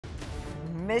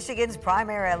Michigan's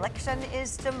primary election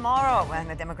is tomorrow, and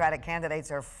the Democratic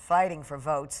candidates are fighting for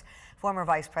votes. Former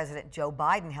Vice President Joe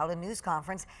Biden held a news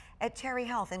conference at Cherry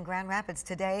Health in Grand Rapids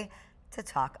today to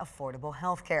talk affordable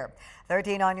health care.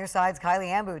 13 on your side's Kylie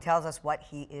Ambu tells us what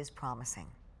he is promising.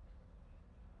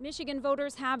 Michigan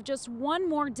voters have just one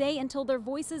more day until their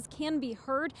voices can be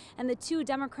heard, and the two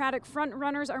Democratic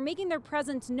frontrunners are making their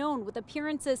presence known with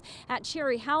appearances at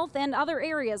Cherry Health and other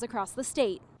areas across the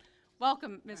state.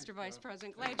 Welcome, Mr. Vice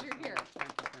President. Glad you're here.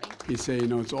 He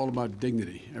said, it's all about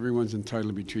dignity. Everyone's entitled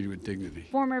to be treated with dignity.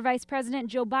 Former Vice President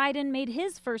Joe Biden made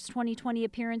his first 2020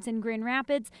 appearance in Grand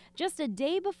Rapids just a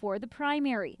day before the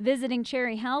primary, visiting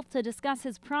Cherry Health to discuss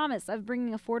his promise of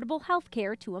bringing affordable health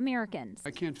care to Americans. I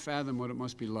can't fathom what it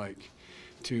must be like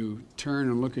to turn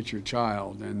and look at your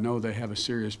child and know they have a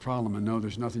serious problem and know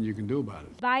there's nothing you can do about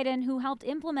it. Biden, who helped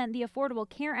implement the Affordable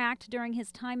Care Act during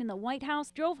his time in the White House,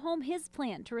 drove home his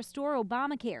plan to restore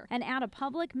Obamacare and add a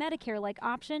public Medicare-like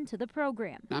option to the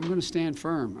program. I'm going to stand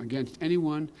firm against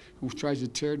anyone who tries to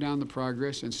tear down the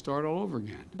progress and start all over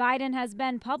again. Biden has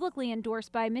been publicly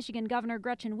endorsed by Michigan Governor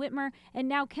Gretchen Whitmer and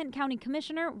now Kent County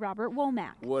Commissioner Robert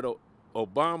Womack. What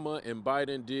Obama and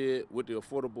Biden did with the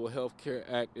Affordable Health Care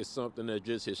Act is something that's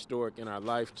just historic in our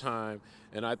lifetime,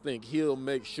 and I think he'll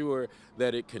make sure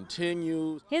that it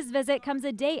continues. His visit comes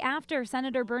a day after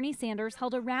Senator Bernie Sanders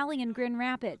held a rally in Grand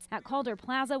Rapids at Calder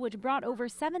Plaza, which brought over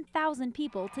 7,000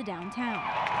 people to downtown.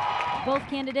 Both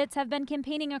candidates have been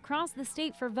campaigning across the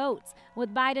state for votes,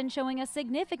 with Biden showing a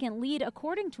significant lead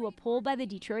according to a poll by the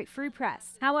Detroit Free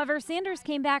Press. However, Sanders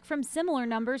came back from similar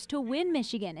numbers to win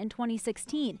Michigan in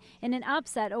 2016 in an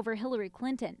upset over Hillary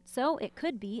Clinton, so it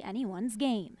could be anyone's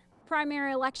game.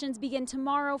 Primary elections begin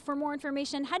tomorrow. For more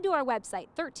information, head to our website,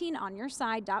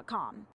 13onyourside.com.